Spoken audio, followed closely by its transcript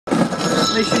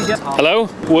Make sure you get... Hello?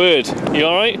 Word. You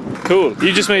alright? Cool.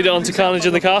 You just made it onto Carnage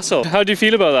in the Castle. How do you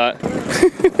feel about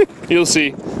that? You'll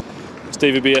see. It's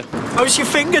David Beer. How's your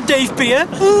finger, Dave Beer?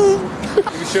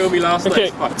 You showed me last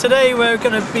night. Today we're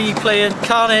going to be playing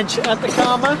Carnage at the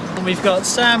Karma. And we've got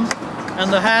Sam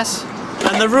and the Hass.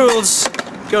 And the rules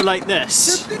go like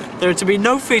this. There are to be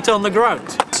no feet on the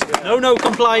ground. No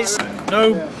complies.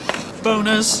 No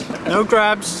boners. No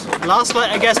grabs. Last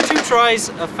letter gets 2 tries.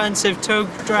 Offensive toe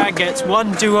drag gets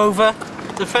 1 do-over.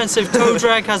 Defensive toe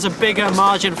drag has a bigger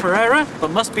margin for error, but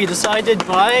must be decided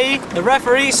by the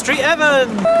referee, Street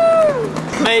Evan.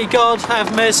 May God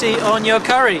have mercy on your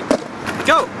curry.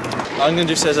 Go! I'm gonna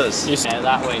do scissors. Yeah,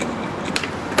 that way.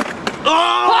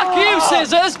 Oh! Fuck you,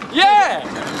 scissors! Yeah!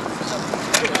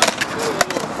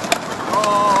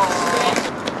 Oh.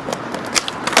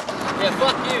 Yeah,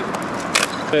 fuck you.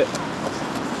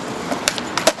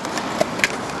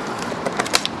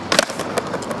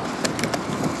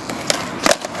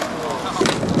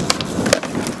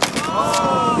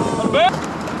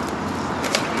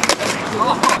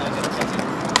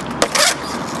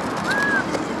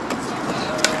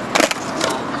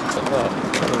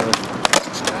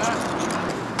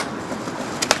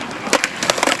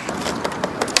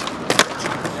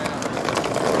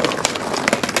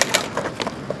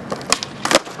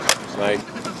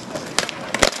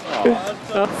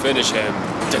 Finish him.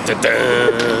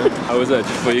 How was that?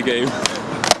 Just for your game?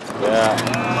 Yeah.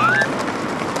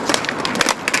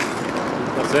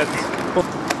 That's it.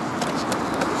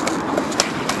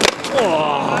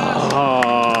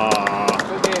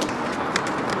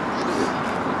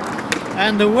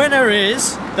 And the winner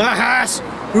is the Hass.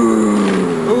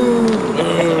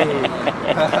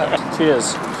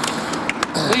 Cheers.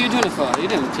 What are you doing it for? Are you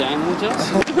doing piano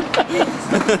jobs?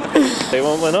 They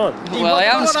won't win on. Well, I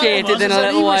haven't skated in a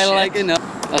little while, like, you know.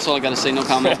 That's all I gotta say, no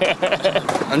comment.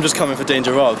 I'm just coming for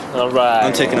Danger Rob. Alright.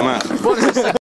 I'm taking him out.